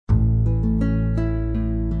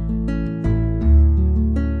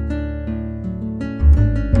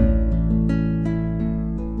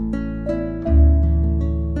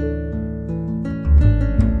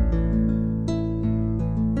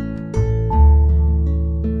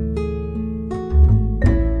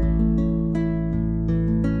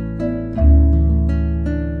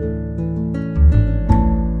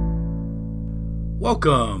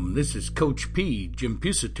Welcome, this is Coach P, Jim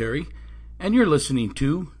Pusateri, and you're listening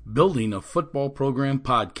to Building a Football Program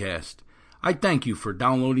podcast. I thank you for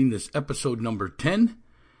downloading this episode number 10,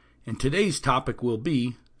 and today's topic will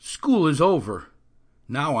be, School is over,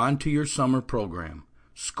 now on to your summer program.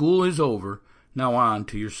 School is over, now on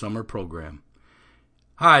to your summer program.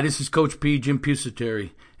 Hi, this is Coach P, Jim Pusateri,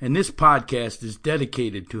 and this podcast is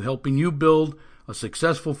dedicated to helping you build a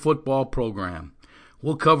successful football program.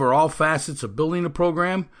 We'll cover all facets of building a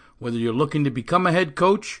program, whether you're looking to become a head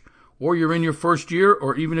coach, or you're in your first year,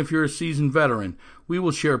 or even if you're a seasoned veteran. We will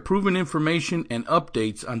share proven information and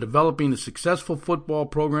updates on developing a successful football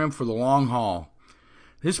program for the long haul.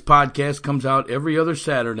 This podcast comes out every other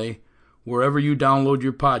Saturday, wherever you download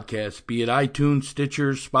your podcasts, be it iTunes,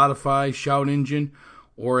 Stitcher, Spotify, Shout Engine,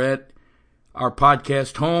 or at our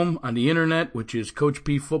podcast home on the internet, which is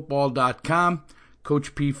CoachPFootball.com,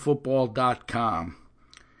 CoachPFootball.com.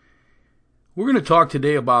 We're going to talk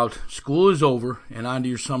today about school is over and on to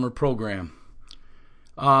your summer program.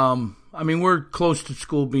 We're close to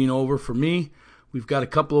school being over. For me, we've got a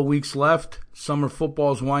couple of weeks left. Summer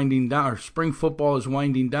football is winding down, or spring football is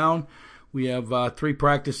winding down. We have 3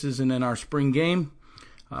 practices and then our spring game.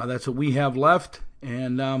 That's what we have left.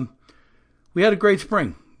 And we had a great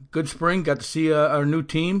spring. Good spring. Got to see our new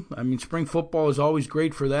team. Spring football is always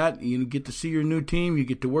great for that. You get to see your new team. You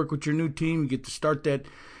get to work with your new team. You get to start that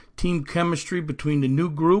team chemistry between the new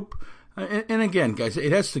group. And again, guys,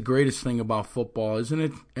 that's the greatest thing about football, isn't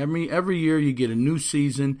it? Every year you get a new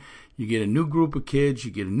season. You get a new group of kids.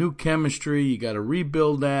 You get a new chemistry. You got to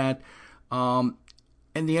rebuild that. And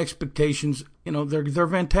the expectations, they're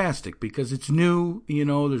fantastic because it's new.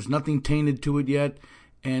 There's nothing tainted to it yet.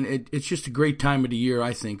 And it's just a great time of the year,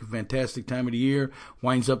 I think. A fantastic time of the year.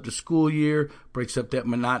 Winds up the school year. Breaks up that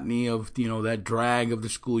monotony of, that drag of the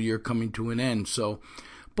school year coming to an end.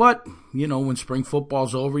 But, when spring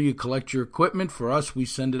football's over, you collect your equipment. For us, we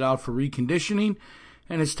send it out for reconditioning.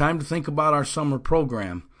 And it's time to think about our summer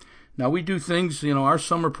program. Now, we do things, our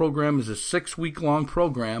summer program is a 6-week-long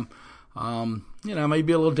program. It may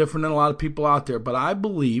be a little different than a lot of people out there. But I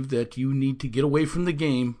believe that you need to get away from the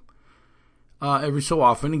game every so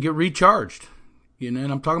often and get recharged. And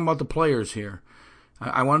I'm talking about the players here.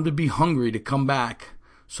 I want them to be hungry to come back.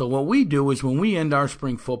 So what we do is when we end our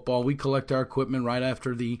spring football, we collect our equipment right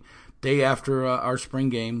after the day after our spring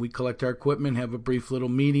game. We collect our equipment, have a brief little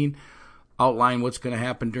meeting, outline what's going to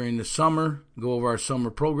happen during the summer, go over our summer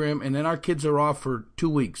program, and then our kids are off for 2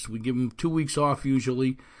 weeks. We give them 2 weeks off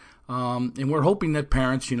usually, and we're hoping that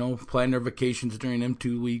parents, plan their vacations during them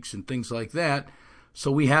 2 weeks and things like that. So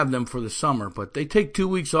we have them for the summer, but they take 2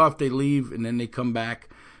 weeks off, they leave, and then they come back.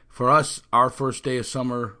 For us, our first day of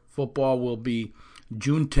summer football will be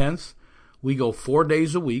June 10th. We go 4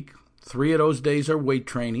 days a week. 3 of those days are weight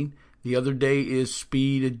training. The other day is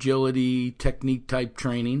speed, agility, technique type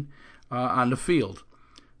training on the field.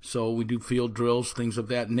 So we do field drills, things of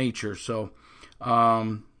that nature. So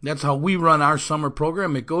that's how we run our summer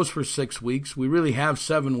program. It goes for 6 weeks. We really have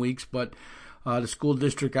 7 weeks, but the school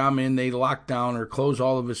district I'm in, they lock down or close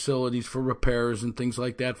all the facilities for repairs and things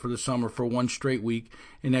like that for the summer for 1 straight week,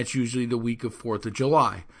 and that's usually the week of 4th of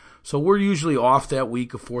July. So we're usually off that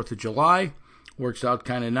week of 4th of July. Works out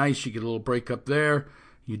kind of nice. You get a little break up there.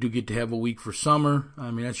 You do get to have a week for summer.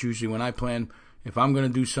 That's usually when I plan. If I'm going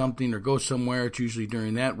to do something or go somewhere, it's usually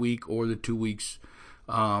during that week or the 2 weeks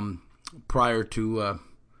prior to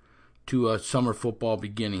summer football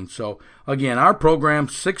beginning. So, again, our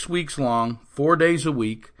program's 6 weeks long, 4 days a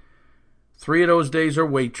week. 3 of those days are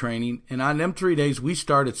weight training. And on them 3 days, we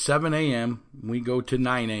start at 7 a.m. We go to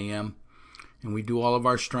 9 a.m. And we do all of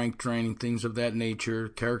our strength training, things of that nature,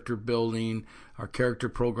 character building. Our character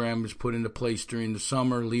program is put into place during the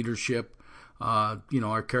summer, leadership.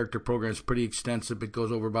 Our character program is pretty extensive. It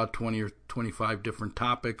goes over about 20 or 25 different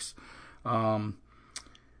topics. And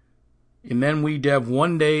then we have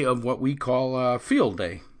 1 day of what we call field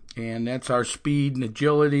day. And that's our speed and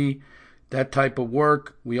agility, that type of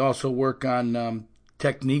work. We also work on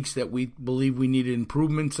techniques that we believe we needed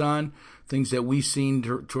improvements on, things that we've seen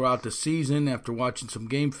throughout the season after watching some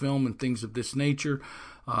game film and things of this nature.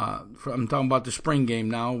 I'm talking about the spring game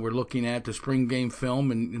now. We're looking at the spring game film,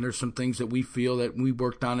 and there's some things that we feel that we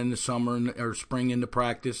worked on in the summer or spring into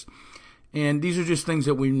practice. And these are just things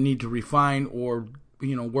that we need to refine or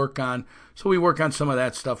work on. So we work on some of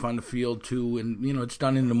that stuff on the field too. And, it's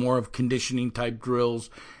done into more of conditioning type drills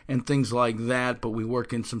and things like that, but we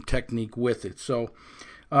work in some technique with it. So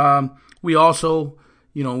we also,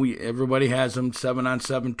 everybody has them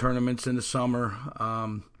 7-on-7 tournaments in the summer.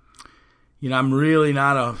 I'm really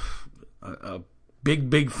not a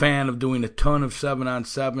big fan of doing a ton of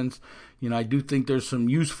 7-on-7s. I do think there's some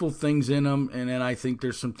useful things in them, and then I think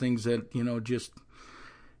there's some things that, just,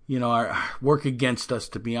 work against us,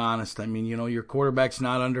 to be honest. I mean, your quarterback's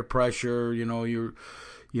not under pressure.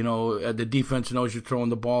 The defense knows you're throwing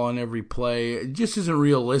the ball on every play. It just isn't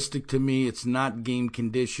realistic to me. It's not game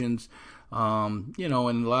conditions. And a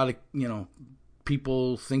lot of,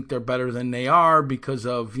 people think they're better than they are because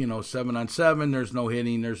of, 7-on-7. There's no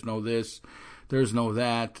hitting. There's no this. There's no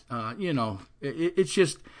that. It's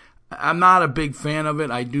just, I'm not a big fan of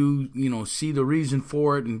it. I do, see the reason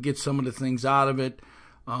for it and get some of the things out of it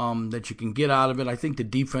that you can get out of it. I think the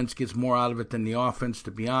defense gets more out of it than the offense,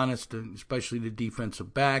 to be honest, especially the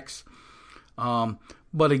defensive backs.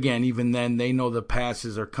 But again, even then, they know the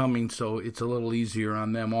passes are coming, so it's a little easier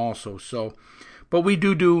on them also. So, but we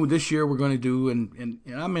do this year. We're going to do, and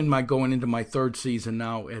I'm going into my third season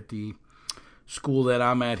now at the school that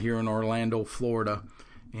I'm at here in Orlando, Florida.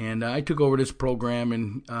 And I took over this program,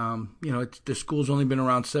 and the school's only been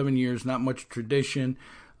around 7 years. Not much tradition.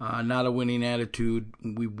 Not a winning attitude.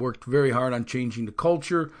 We worked very hard on changing the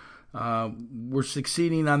culture. We're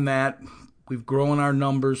succeeding on that. We've grown our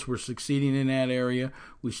numbers. We're succeeding in that area.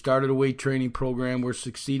 We started a weight training program. We're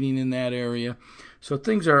succeeding in that area. So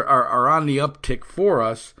things are on the uptick for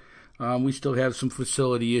us. We still have some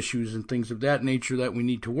facility issues and things of that nature that we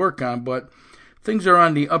need to work on, but things are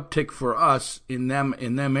on the uptick for us in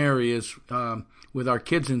them areas with our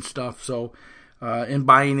kids and stuff. So, and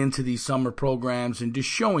buying into these summer programs and just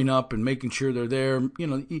showing up and making sure they're there.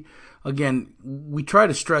 Again, we try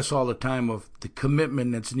to stress all the time of the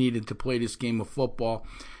commitment that's needed to play this game of football.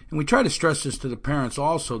 And we try to stress this to the parents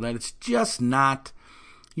also, that it's just not,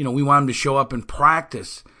 we want them to show up and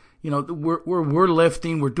practice. We're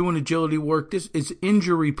lifting, we're doing agility work. This is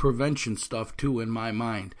injury prevention stuff too, in my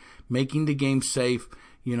mind. Making the game safe.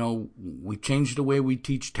 We changed the way we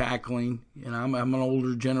teach tackling. I'm an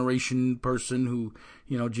older generation person who,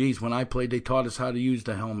 when I played, they taught us how to use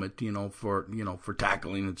the helmet, for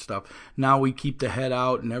tackling and stuff. Now we keep the head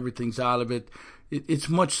out and everything's out of it. It's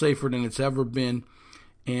much safer than it's ever been.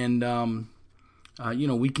 And,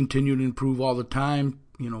 we continue to improve all the time,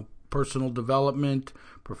 personal development,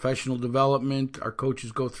 professional development. Our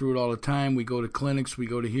coaches go through it all the time. We go to clinics, we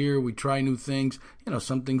go to here, we try new things.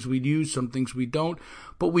 Some things we use, some things we don't.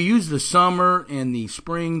 But we use the summer and the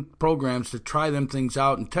spring programs to try them things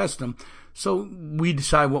out and test them. So we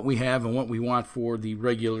decide what we have and what we want for the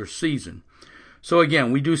regular season. So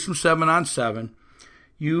again, we do some 7-on-7.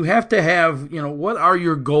 You have to have, what are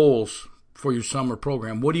your goals for your summer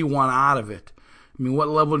program? What do you want out of it? What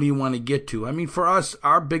level do you want to get to? For us,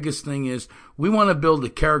 our biggest thing is we want to build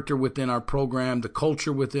the character within our program, the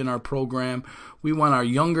culture within our program. We want our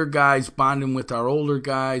younger guys bonding with our older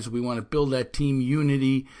guys. We want to build that team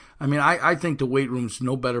unity. I think the weight room's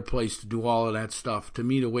no better place to do all of that stuff. To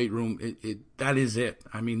me, the weight room, that is it.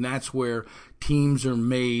 That's where teams are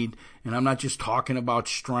made. And I'm not just talking about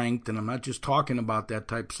strength, and I'm not just talking about that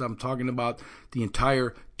type of stuff. I'm talking about the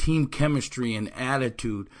entire team chemistry and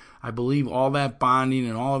attitude. I believe all that bonding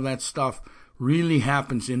and all of that stuff really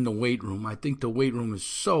happens in the weight room. I think the weight room is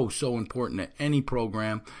so important to any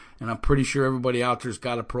program, and I'm pretty sure everybody out there's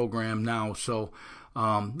got a program now. So,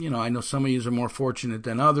 I know some of you are more fortunate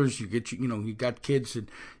than others. You got kids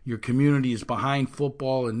and your community is behind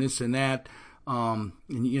football and this and that. And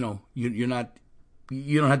you're not.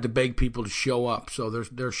 You don't have to beg people to show up, so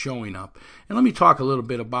they're showing up. And let me talk a little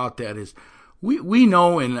bit about that. We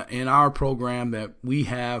know in our program that we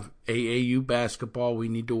have AAU basketball we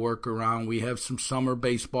need to work around. We have some summer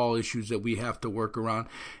baseball issues that we have to work around.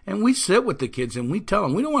 And we sit with the kids and we tell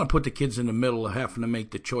them, we don't want to put the kids in the middle of having to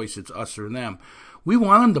make the choice. It's us or them. We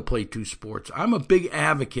want them to play two sports. I'm a big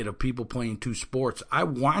advocate of people playing two sports. I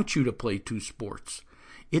want you to play two sports.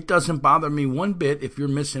 It doesn't bother me one bit if you're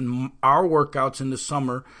missing our workouts in the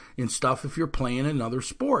summer and stuff if you're playing another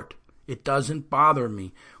sport. It doesn't bother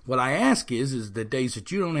me. What I ask is the days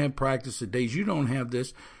that you don't have practice, the days you don't have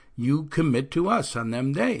this, you commit to us on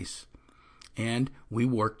them days. And we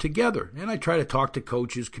work together. And I try to talk to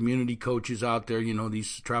coaches, community coaches out there,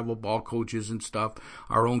 these travel ball coaches and stuff,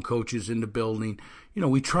 our own coaches in the building.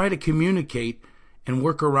 We try to communicate and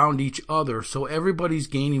work around each other so everybody's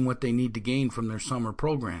gaining what they need to gain from their summer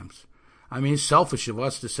programs. It's selfish of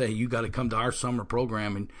us to say, you got to come to our summer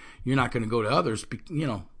program and you're not going to go to others,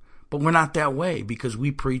 But we're not that way because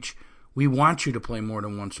we preach, we want you to play more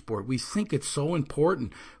than one sport. We think it's so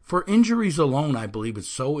important. For injuries alone, I believe it's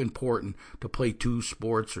so important to play two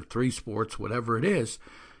sports or three sports, whatever it is.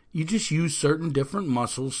 You just use certain different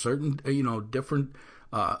muscles, certain, different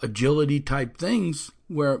agility type things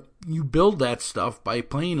where you build that stuff by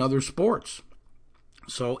playing other sports.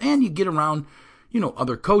 So, and you get around,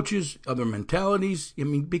 other coaches, other mentalities. I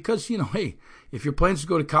mean, because, hey, if your plans to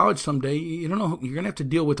go to college someday, you don't know, you're going to have to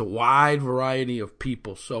deal with a wide variety of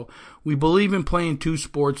people. So we believe in playing two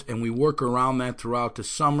sports, and we work around that throughout the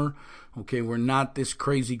summer. Okay, we're not this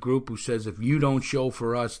crazy group who says if you don't show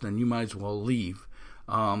for us, then you might as well leave.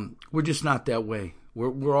 We're just not that way.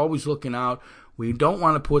 We're always looking out. We don't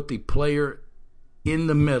want to put the player in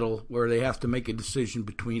the middle where they have to make a decision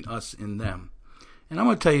between us and them. And I'm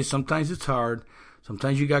going to tell you, sometimes it's hard.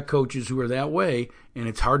 Sometimes you got coaches who are that way, and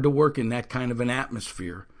it's hard to work in that kind of an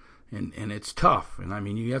atmosphere. And it's tough. And, I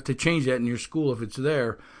mean, you have to change that in your school if it's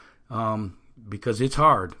there, because it's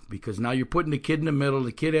hard. Because now you're putting the kid in the middle.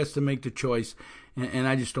 The kid has to make the choice. And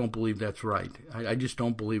I just don't believe that's right. I just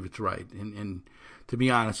don't believe it's right. And to be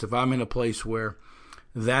honest, if I'm in a place where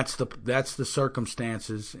that's the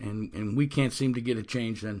circumstances and we can't seem to get a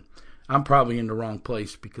change, then I'm probably in the wrong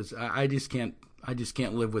place, because I just can't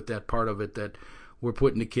live with that part of it, that we're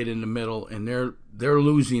putting the kid in the middle and they're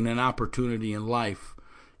losing an opportunity in life.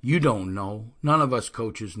 You don't know. None of us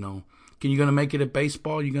coaches know. You're going to make it at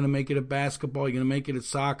baseball? You're going to make it at basketball? You're going to make it at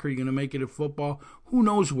soccer? You're going to make it at football? Who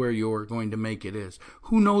knows where you're going to make it is?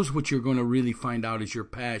 Who knows what you're going to really find out is your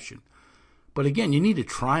passion? But again, you need to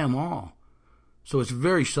try them all. So it's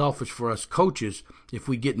very selfish for us coaches if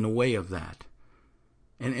we get in the way of that.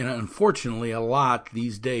 And unfortunately, a lot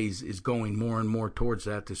these days is going more and more towards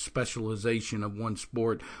that, the specialization of one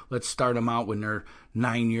sport. Let's start them out when they're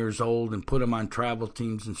 9 years old and put them on travel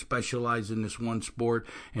teams and specialize in this one sport,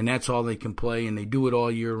 and that's all they can play, and they do it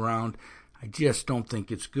all year round. I just don't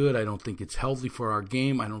think it's good. I don't think it's healthy for our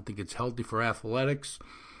game. I don't think it's healthy for athletics.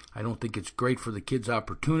 I don't think it's great for the kids'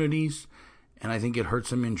 opportunities, and I think it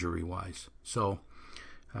hurts them injury-wise. So,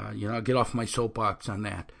 I'll get off my soapbox on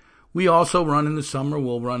that. We also run in the summer.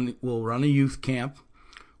 We'll run a youth camp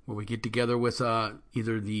where we get together with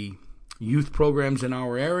either the youth programs in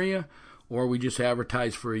our area, or we just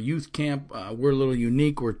advertise for a youth camp. We're a little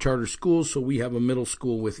unique. We're a charter school, so we have a middle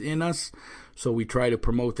school within us. So we try to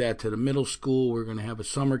promote that to the middle school. We're going to have a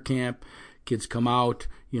summer camp. Kids come out.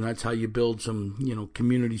 That's how you build some,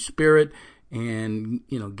 community spirit and,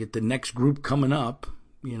 get the next group coming up,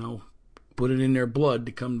 put it in their blood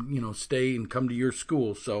to come, stay and come to your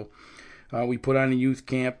school. So we put on a youth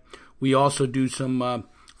camp. We also do some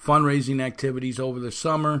fundraising activities over the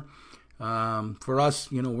summer. For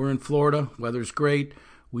us, we're in Florida. Weather's great.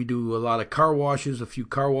 We do a lot of car washes, a few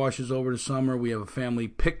car washes over the summer. We have a family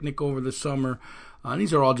picnic over the summer.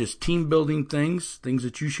 These are all just team building things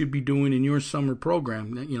that you should be doing in your summer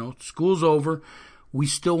program. School's over. We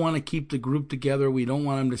still want to keep the group together. We don't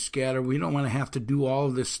want them to scatter. We don't want to have to do all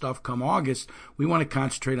of this stuff come August. We want to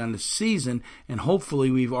concentrate on the season, and hopefully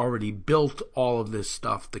we've already built all of this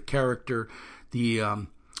stuff, the character, the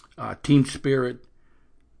team spirit,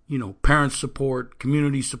 parent support,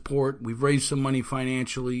 community support. We've raised some money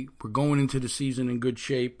financially. We're going into the season in good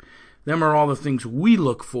shape. Them are all the things we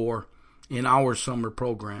look for in our summer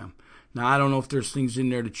program. Now, I don't know if there's things in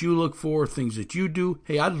there that you look for, things that you do.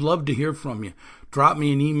 Hey, I'd love to hear from you. Drop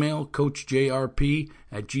me an email,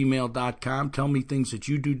 coachjrp@gmail.com. Tell me things that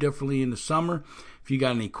you do differently in the summer. If you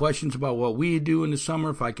got any questions about what we do in the summer,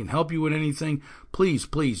 if I can help you with anything, please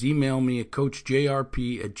email me at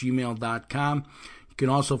coachjrp@gmail.com. You can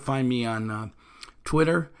also find me on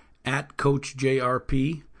Twitter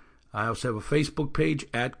 @coachjrp. I also have a Facebook page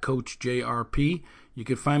 @coachjrp. You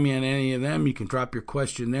can find me on any of them. You can drop your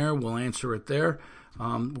question there. We'll answer it there.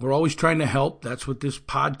 We're always trying to help. That's what this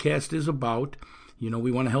podcast is about.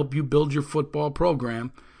 We want to help you build your football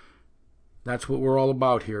program. That's what we're all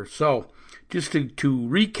about here. So, just to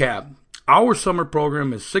recap, our summer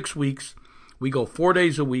program is 6 weeks. We go 4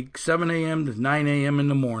 days a week, 7 a.m. to 9 a.m. in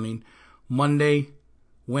the morning, Monday,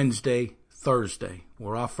 Wednesday, Thursday.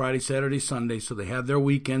 We're off Friday, Saturday, Sunday, so they have their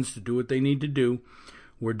weekends to do what they need to do.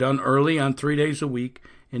 We're done early on 3 days a week,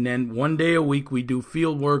 and then 1 day a week we do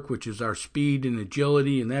field work, which is our speed and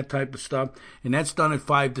agility and that type of stuff, and that's done at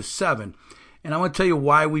 5 to 7. And I want to tell you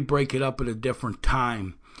why we break it up at a different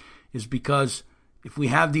time is because if we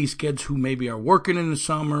have these kids who maybe are working in the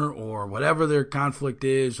summer or whatever their conflict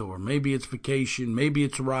is, or maybe it's vacation, maybe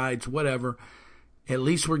it's rides, whatever, at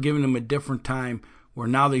least we're giving them a different time where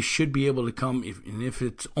now they should be able to come, and if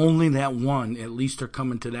it's only that one, at least they're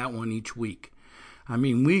coming to that one each week. I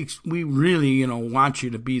mean, we really, want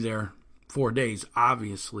you to be there 4 days,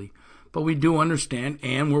 obviously. But we do understand,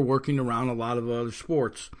 and we're working around a lot of other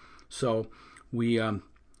sports. So we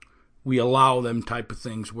allow them type of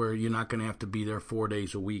things where you're not going to have to be there 4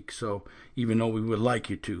 days a week. So even though we would like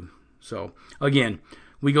you to. So again,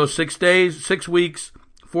 we go 6 weeks,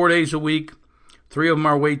 4 days a week, 3 of them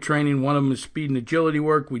are weight training. 1 of them is speed and agility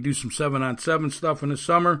work. We do some 7-on-7 stuff in the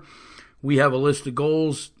summer. We have a list of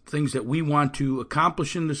goals, things that we want to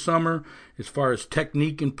accomplish in the summer as far as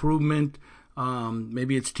technique improvement.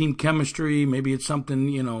 Maybe it's team chemistry. Maybe it's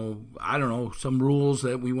something, I don't know, some rules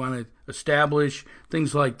that we want to establish,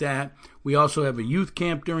 things like that. We also have a youth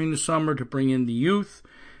camp during the summer to bring in the youth.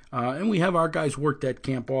 And we have our guys work that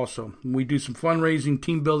camp also. We do some fundraising,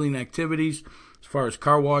 team building activities as far as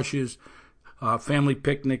car washes, family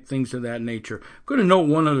picnic, things of that nature. I'm going to note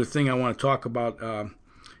one other thing I want to talk about.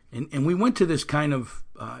 And we went to this kind of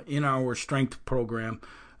in our strength program.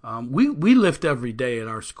 We lift every day at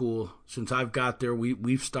our school. Since I've got there,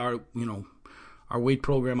 we've started, our weight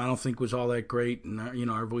program I don't think was all that great. And,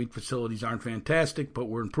 our weight facilities aren't fantastic, but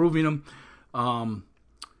we're improving them.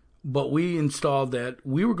 But we installed that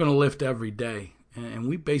we were going to lift every day. And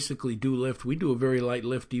we basically do lift. We do a very light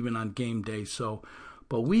lift even on game day.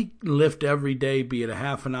 But we lift every day, be it a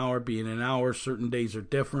half an hour, be it an hour. Certain days are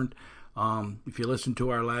different. If you listen to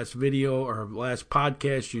our last video or last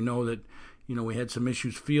podcast, you know that we had some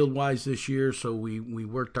issues field-wise this year, so we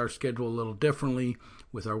worked our schedule a little differently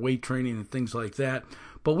with our weight training and things like that.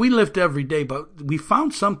 But we lift every day. But we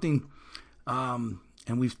found something, and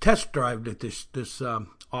we've test drived it this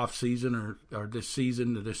off season or this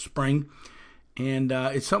season, this spring, and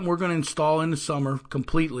it's something we're going to install in the summer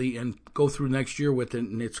completely and go through next year with it.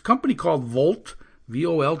 And it's a company called Volt,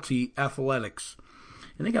 V-O-L-T Athletics.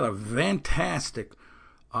 And they got a fantastic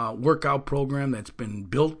workout program that's been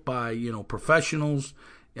built by, professionals,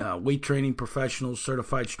 weight training professionals,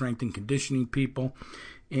 certified strength and conditioning people.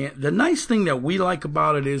 And the nice thing that we like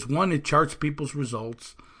about it is, one, it charts people's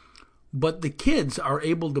results, but the kids are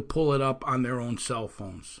able to pull it up on their own cell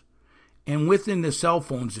phones. And within the cell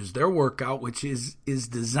phones is their workout, which is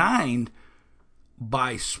designed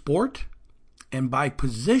by sport and by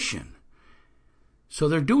position. So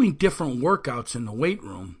they're doing different workouts in the weight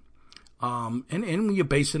room, and you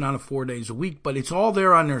base it on 4 days a week, but it's all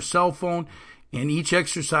there on their cell phone, and each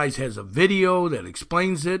exercise has a video that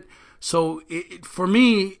explains it. So for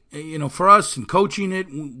me, for us in coaching it,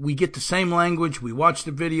 we get the same language. We watch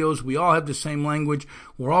the videos. We all have the same language.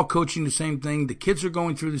 We're all coaching the same thing. The kids are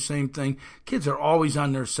going through the same thing. Kids are always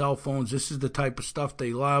on their cell phones. This is the type of stuff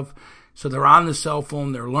they love. So they're on the cell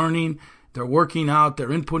phone. They're learning. They're working out. They're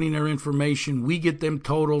inputting their information. We get them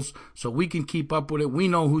totals so we can keep up with it. We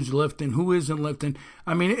know who's lifting, who isn't lifting.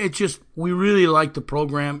 I mean, we really like the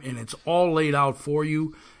program, and it's all laid out for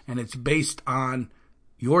you, and it's based on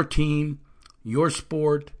your team, your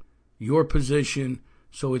sport, your position.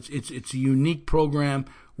 So it's a unique program.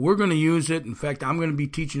 We're going to use it. In fact, I'm going to be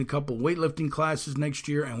teaching a couple weightlifting classes next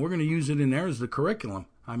year, and we're going to use it in there as the curriculum.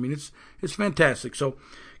 I mean, it's fantastic. So,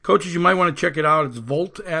 coaches, you might want to check it out. It's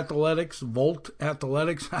Volt Athletics. Volt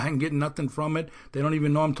Athletics. I'm getting nothing from it. They don't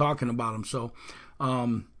even know I'm talking about them. So,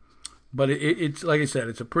 but it's like I said,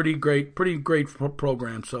 it's a pretty great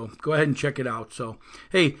program. So go ahead and check it out. So,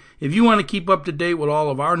 hey, if you want to keep up to date with all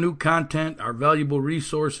of our new content, our valuable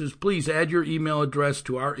resources, please add your email address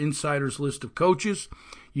to our insiders list of coaches.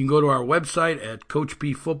 You can go to our website at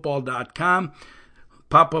coachpfootball.com.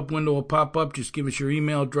 Pop-up window will pop up. Just give us your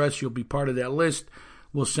email address. You'll be part of that list.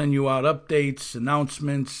 We'll send you out updates,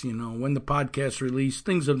 announcements, when the podcast release,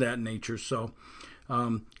 things of that nature. So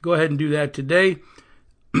go ahead and do that today.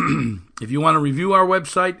 If you want to review our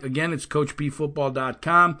website, again, it's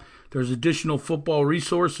coachpfootball.com. There's additional football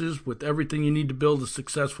resources with everything you need to build a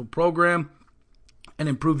successful program and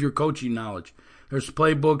improve your coaching knowledge. There's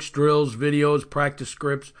playbooks, drills, videos, practice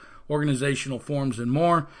scripts, organizational forms, and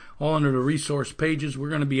more, all under the resource pages. We're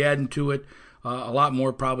going to be adding to it a lot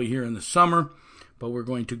more probably here in the summer, but we're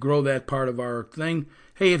going to grow that part of our thing.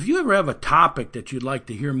 Hey, if you ever have a topic that you'd like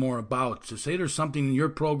to hear more about, so say there's something in your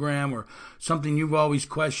program or something you've always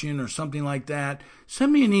questioned or something like that,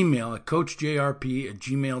 send me an email at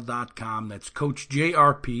coachjrp@gmail.com. That's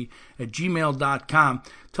coachjrp@gmail.com.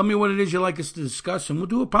 Tell me what it is you'd like us to discuss, and we'll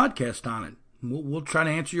do a podcast on it. We'll try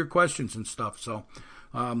to answer your questions and stuff. So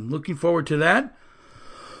looking forward to that.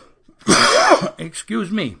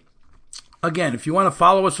 Excuse me. Again, if you want to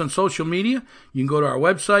follow us on social media, you can go to our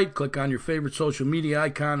website, click on your favorite social media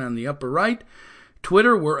icon on the upper right.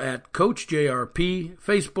 Twitter, we're at CoachJRP.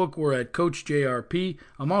 Facebook, we're at CoachJRP.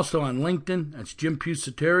 I'm also on LinkedIn. That's Jim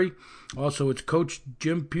Pusateri. Also, it's Coach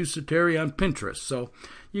Jim Pusateri on Pinterest. So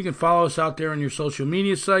you can follow us out there on your social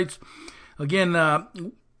media sites. Again,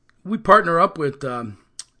 we partner up with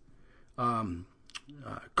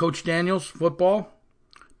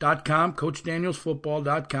CoachDanielsFootball.com,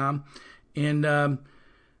 CoachDanielsFootball.com. And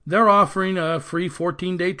they're offering a free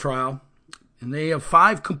 14-day trial. And they have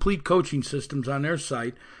 5 complete coaching systems on their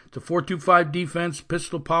site. It's a 4-2-5 defense,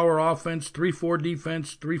 pistol power offense, 3-4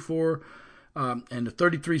 defense, 3-4, and a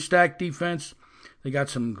 33 stack defense. They got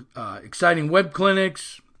some exciting web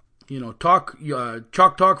clinics, chalk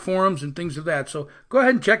talk forums and things of that. So go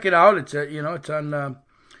ahead and check it out. It's it's on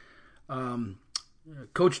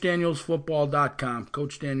CoachDanielsFootball.com,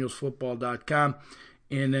 CoachDanielsFootball.com,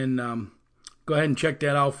 and then go ahead and check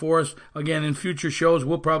that out for us. Again, in future shows,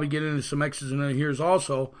 we'll probably get into some X's and O's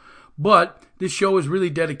also, but this show is really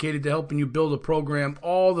dedicated to helping you build a program,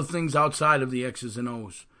 all the things outside of the X's and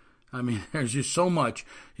O's. I mean, there's just so much.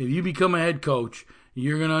 If you become a head coach,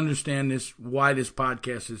 you're going to understand why this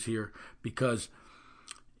podcast is here, because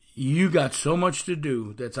you got so much to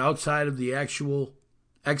do that's outside of the actual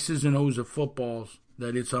X's and O's of footballs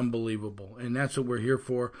that it's unbelievable. And that's what we're here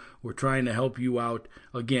for. We're trying to help you out.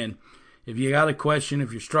 Again, if you got a question,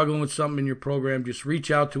 if you're struggling with something in your program, just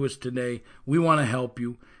reach out to us today. We want to help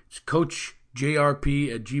you. It's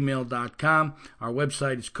CoachJRP@gmail.com. Our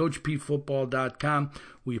website is CoachPFootball.com.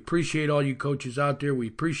 We appreciate all you coaches out there. We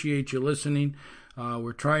appreciate you listening.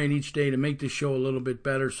 We're trying each day to make this show a little bit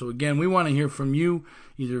better. So, again, we want to hear from you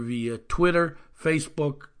either via Twitter,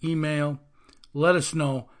 Facebook, email. Let us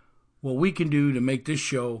know what we can do to make this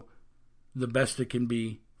show the best it can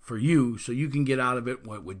be for you, so you can get out of it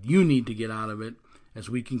what you need to get out of it as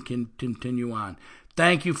we can continue on.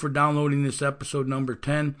 Thank you for downloading this episode number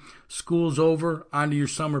 10. School's over. On to your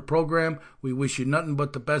summer program. We wish you nothing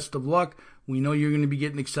but the best of luck. We know you're going to be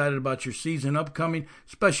getting excited about your season upcoming,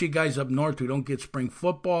 especially guys up north who don't get spring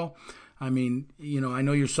football. I mean, I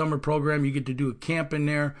know your summer program, you get to do a camp in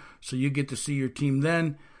there, so you get to see your team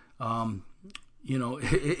then.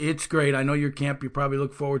 It's great. I know your camp, you probably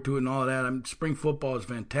look forward to it and all of that. Spring football is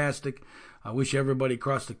fantastic. I wish everybody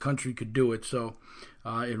across the country could do it. So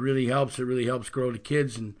it really helps. It really helps grow the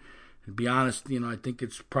kids. And to be honest, I think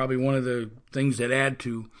it's probably one of the things that add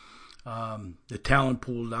to the talent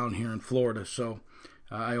pool down here in Florida. So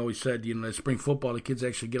I always said, that spring football, the kids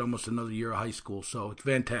actually get almost another year of high school. So it's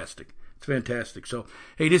fantastic. It's fantastic. So,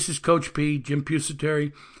 hey, this is Coach P, Jim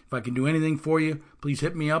Pusateri. If I can do anything for you, please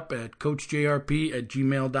hit me up at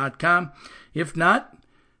CoachJRP@gmail.com. If not,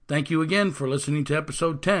 thank you again for listening to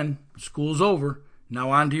episode 10. School's over.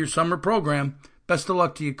 Now on to your summer program. Best of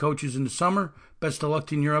luck to you coaches in the summer. Best of luck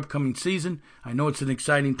to you in your upcoming season. I know it's an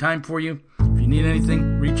exciting time for you. If you need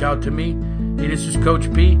anything, reach out to me. Hey, this is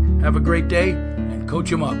Coach P. Have a great day and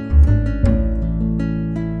coach 'em up.